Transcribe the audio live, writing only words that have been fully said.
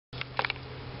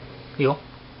よ。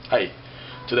Hi,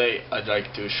 today I'd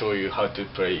like to show you how to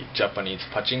play Japanese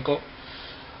pachinko.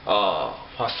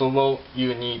 First of all,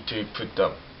 you need to put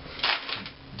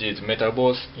these metal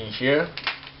balls in here.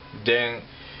 Then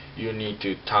you need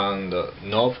to turn the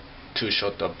knob to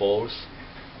shot the balls.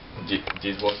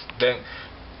 These balls. Then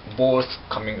balls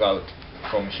coming out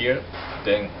from here.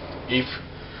 Then if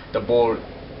the ball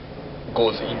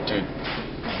goes into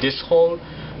this hole,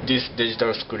 this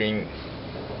digital screen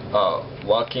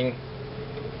working.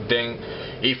 Then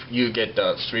if you get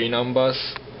the 3 numbers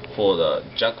for the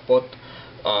jackpot,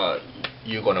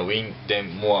 you're gonna win.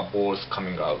 Then more balls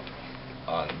coming out.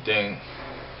 Then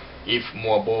if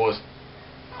more balls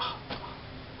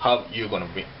have, you're gonna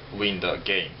win the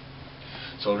game.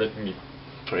 So let me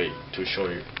play to show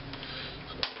you.